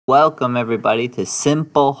Welcome everybody to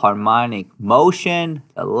Simple Harmonic Motion,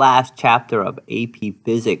 the last chapter of AP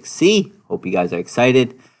Physics C. Hope you guys are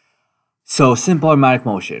excited. So, simple harmonic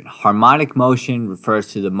motion. Harmonic motion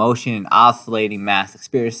refers to the motion in oscillating mass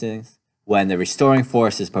experiences when the restoring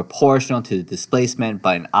force is proportional to the displacement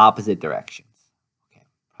but in opposite directions. Okay.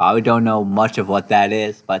 Probably don't know much of what that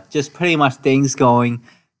is, but just pretty much things going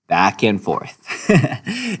back and forth.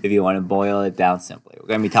 If you want to boil it down simply. We're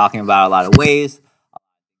going to be talking about a lot of ways,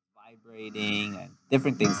 vibrating, and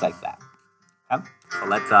different things like that. Okay? So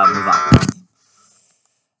let's move on.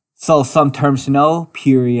 So some terms to know: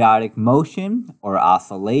 periodic motion or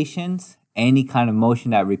oscillations, any kind of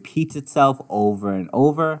motion that repeats itself over and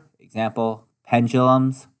over. Example,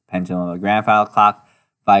 pendulums, pendulum of a grandfather clock,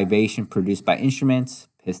 vibration produced by instruments,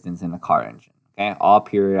 pistons in a car engine. Okay, all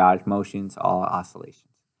periodic motions, all oscillations.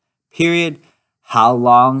 Period, how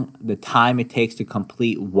long the time it takes to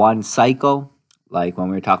complete one cycle. Like when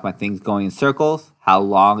we were talking about things going in circles, how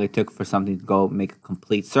long it took for something to go make a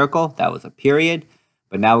complete circle, that was a period.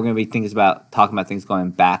 But now we're going to be talking about things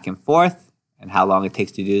going back and forth, and how long it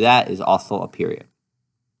takes to do that is also a period.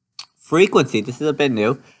 Frequency, this is a bit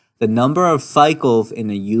new. The number of cycles in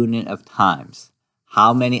a unit of times.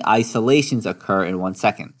 How many isolations occur in 1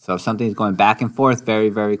 second? So if something is going back and forth very,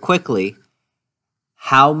 very quickly,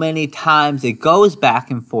 how many times it goes back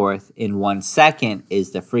and forth in 1 second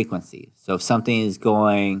is the frequency. So if something is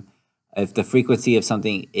going, if the frequency of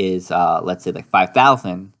something is, let's say like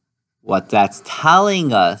 5,000, what that's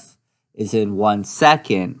telling us is in 1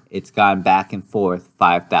 second, it's gone back and forth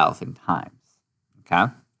 5,000 times.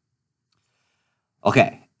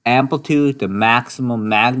 Okay, amplitude, the maximum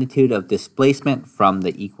magnitude of displacement from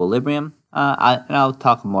the equilibrium. And I'll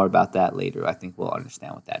talk more about that later. I think we'll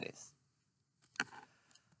understand what that is.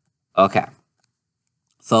 Okay,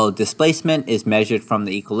 so displacement is measured from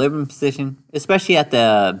the equilibrium position, especially at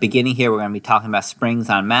the beginning here. We're going to be talking about springs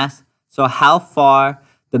on mass. So how far,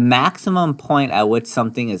 the maximum point at which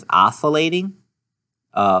something is oscillating,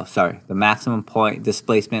 the maximum point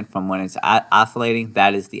displacement from when it's oscillating,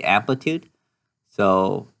 that is the amplitude.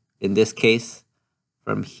 So in this case,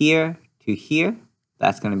 from here to here,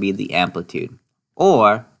 that's going to be the amplitude.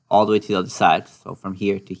 Or all the way to the other side, so from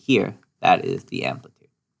here to here, that is the amplitude.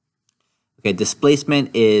 Okay,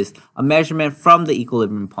 displacement is a measurement from the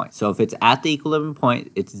equilibrium point. So if it's at the equilibrium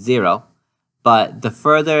point, it's 0. But the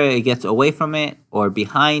further it gets away from it or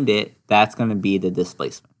behind it, that's going to be the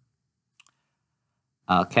displacement.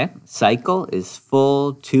 Okay, cycle is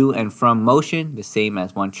full to and from motion, the same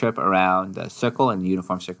as one trip around the circle in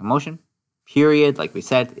uniform circular motion. Period, like we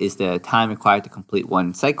said, is the time required to complete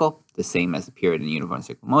one cycle, the same as the period in uniform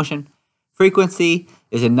circular motion. Frequency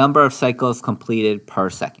is a number of cycles completed per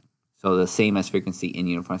second. So the same as frequency in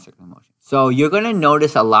uniform circular motion. So you're going to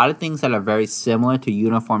notice a lot of things that are very similar to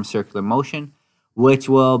uniform circular motion, which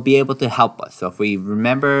will be able to help us. So if we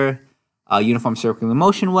remember uniform circular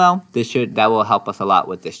motion well, that will help us a lot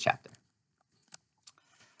with this chapter.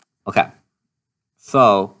 Okay,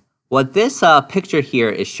 so what this picture here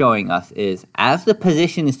is showing us is as the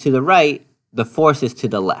position is to the right, the force is to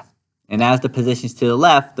the left. And as the position is to the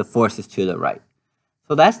left, the force is to the right.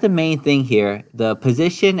 So that's the main thing here. The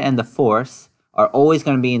position and the force are always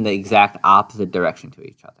going to be in the exact opposite direction to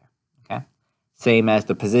each other. Okay, same as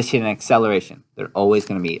the position and acceleration. They're always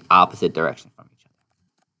going to be opposite direction from each other.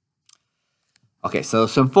 Okay, so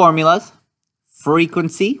some formulas.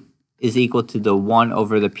 Frequency is equal to the 1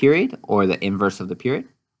 over the period, or the inverse of the period.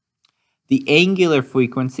 The angular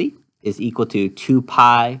frequency is equal to 2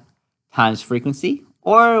 pi times frequency,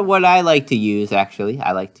 or what I like to use, actually,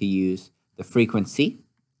 I like to use the frequency.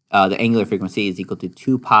 The angular frequency is equal to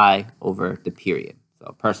 2 pi over the period.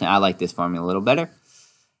 So personally, I like this formula a little better.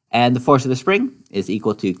 And the force of the spring is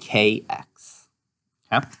equal to kx.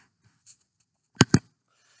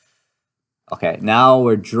 Okay, now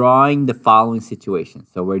we're drawing the following situation.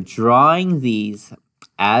 So we're drawing these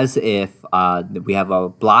as if we have a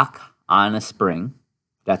block on a spring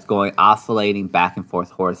that's oscillating back and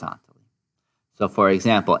forth horizontally. So for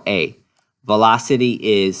example, A, velocity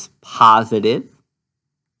is positive,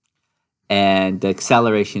 and the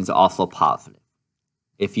acceleration is also positive.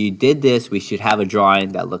 If you did this, we should have a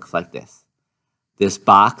drawing that looks like this. This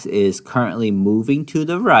box is currently moving to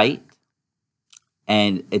the right,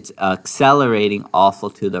 and it's accelerating also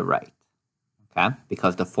to the right, okay?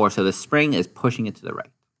 Because the force of the spring is pushing it to the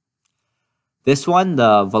right. This one,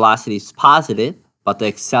 the velocity is positive, but the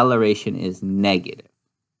acceleration is negative.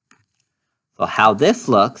 So how this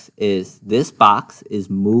looks is this box is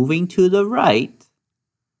moving to the right,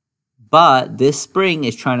 but this spring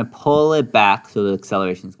is trying to pull it back, so the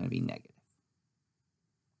acceleration is going to be negative.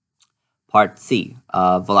 Part C,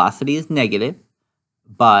 velocity is negative,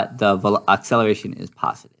 but the acceleration is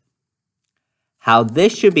positive. How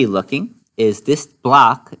this should be looking is this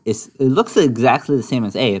block, it looks exactly the same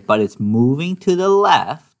as A, but it's moving to the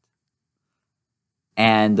left,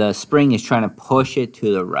 and the spring is trying to push it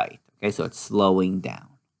to the right. Okay, so it's slowing down.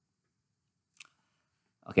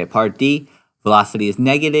 Okay, part D, velocity is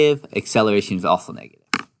negative, acceleration is also negative.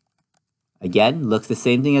 Again, looks the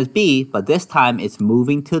same thing as B, but this time it's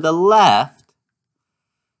moving to the left,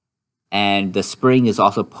 and the spring is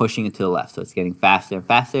also pushing it to the left. So it's getting faster and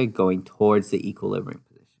faster, going towards the equilibrium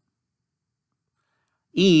position.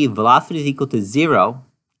 E, velocity is equal to 0,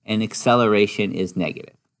 and acceleration is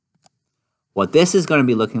negative. What this is going to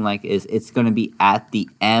be looking like is it's going to be at the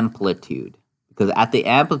amplitude, because at the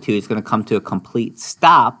amplitude it's going to come to a complete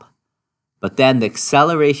stop, but then the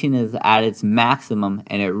acceleration is at its maximum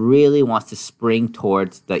and it really wants to spring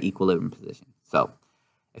towards the equilibrium position. So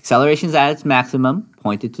acceleration is at its maximum,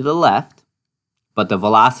 pointed to the left, but the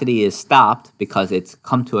velocity is stopped because it's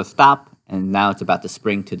come to a stop and now it's about to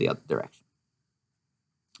spring to the other direction.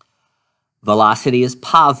 Velocity is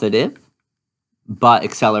positive, but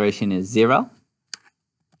acceleration is 0.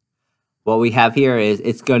 What we have here is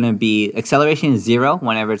it's going to be acceleration is 0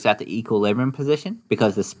 whenever it's at the equilibrium position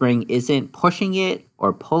because the spring isn't pushing it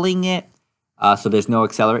or pulling it. So there's no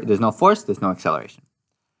force, there's no acceleration.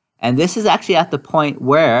 And this is actually at the point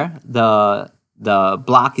where the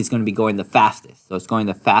block is going to be going the fastest. So it's going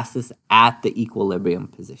the fastest at the equilibrium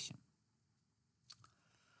position.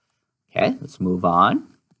 Okay, let's move on.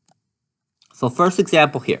 So first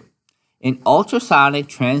example here. An ultrasonic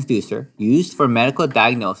transducer used for medical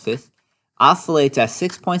diagnosis oscillates at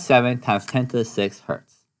 6.7 times 10 to the 6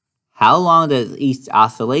 hertz. How long does each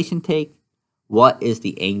oscillation take? What is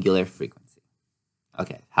the angular frequency?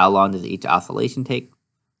 Okay, how long does each oscillation take?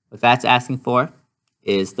 What that's asking for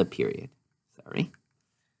is the period. Sorry.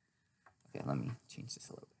 Okay, let me change this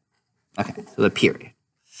a little bit. Okay, so the period.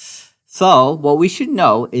 So what we should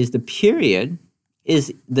know is the period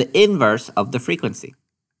is the inverse of the frequency.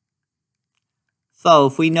 So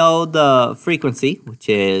if we know the frequency, which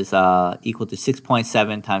is equal to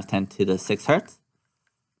 6.7 times 10 to the 6 hertz,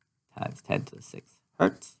 times 10 to the 6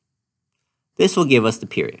 hertz, this will give us the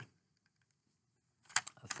period.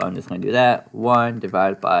 So I'm just going to do that. 1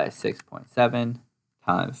 divided by 6.7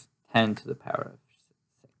 times 10 to the power of 6.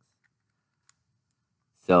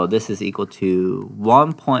 So this is equal to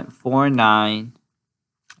 1.49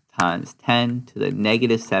 times 10 to the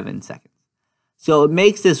negative 7 seconds. So it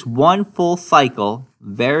makes this one full cycle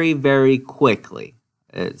very, very quickly.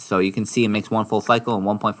 So you can see it makes one full cycle in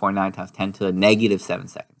 1.49 times 10 to the negative 7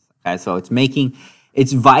 seconds. Okay, so it's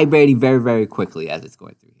vibrating very, very quickly as it's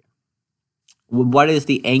going through here. What is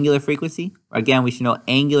the angular frequency? Again, we should know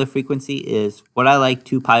angular frequency is what I like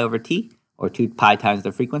 2 pi over t, or 2 pi times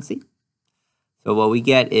the frequency. So what we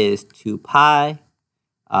get is 2 pi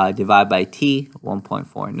divided by t,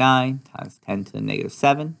 1.49 times 10 to the negative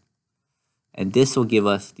 7. And this will give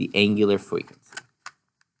us the angular frequency.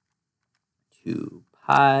 2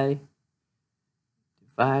 pi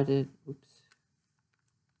divided,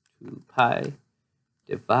 2 pi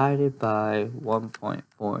divided by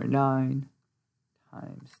 1.49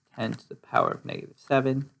 times 10 to the power of negative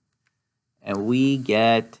 7. And we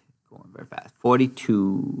get, going very fast,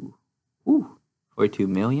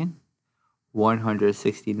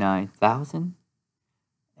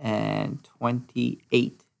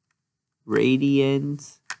 42,169,028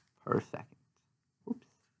 radians per second. Oops.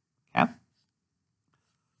 Okay.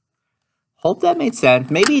 Hope that made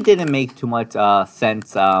sense. Maybe it didn't make too much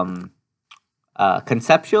sense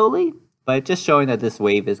conceptually, but just showing that this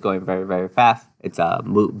wave is going very, very fast. It's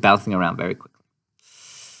bouncing around very quickly.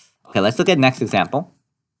 Okay, let's look at next example.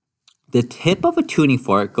 The tip of a tuning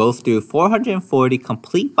fork goes through 440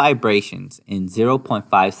 complete vibrations in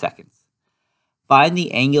 0.5 seconds. Find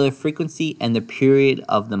the angular frequency and the period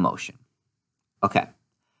of the motion. Okay,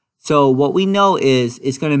 so what we know is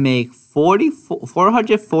it's going to make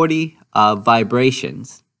 440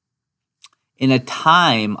 vibrations in a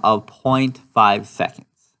time of 0.5 seconds.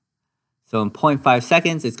 So in 0.5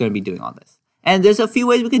 seconds, it's going to be doing all this. And there's a few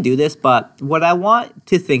ways we can do this, but what I want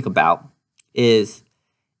to think about is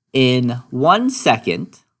in 1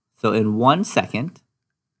 second, so in 1 second,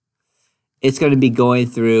 it's going to be going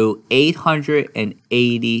through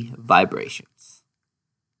 880 vibrations.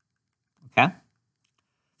 Okay?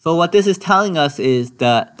 So what this is telling us is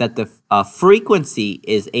that the frequency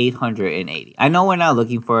is 880. I know we're not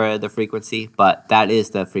looking for the frequency, but that is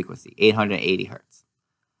the frequency, 880 hertz.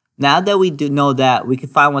 Now that we do know that, we can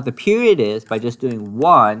find what the period is by just doing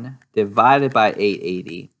 1 divided by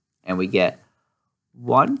 880, and we get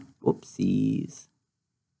 1 whoopsies.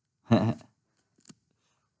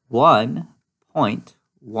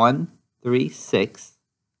 1.136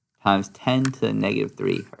 times 10 to the negative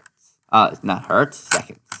 3 hertz. Not hertz,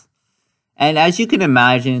 seconds. And as you can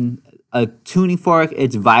imagine, a tuning fork,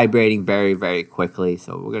 it's vibrating very, very quickly.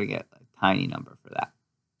 So we're going to get a tiny number for that.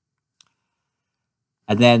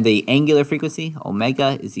 And then the angular frequency,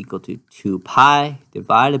 omega, is equal to 2 pi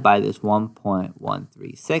divided by this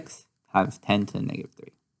 1.136 times 10 to the negative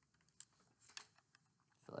 3.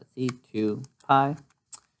 So let's see, 2 pi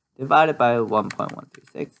divided by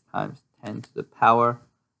 1.136 times 10 to the power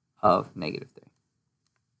of negative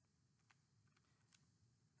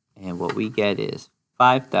 3. And what we get is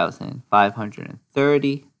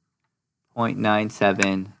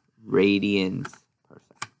 5,530.97 radians per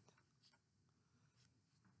second.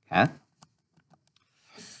 Okay.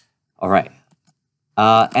 All right.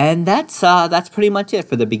 And that's pretty much it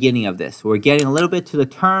for the beginning of this. We're getting a little bit to the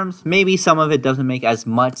terms. Maybe some of it doesn't make as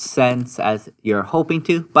much sense as you're hoping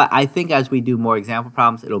to, but I think as we do more example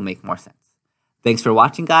problems, it'll make more sense. Thanks for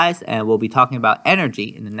watching, guys, and we'll be talking about energy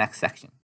in the next section.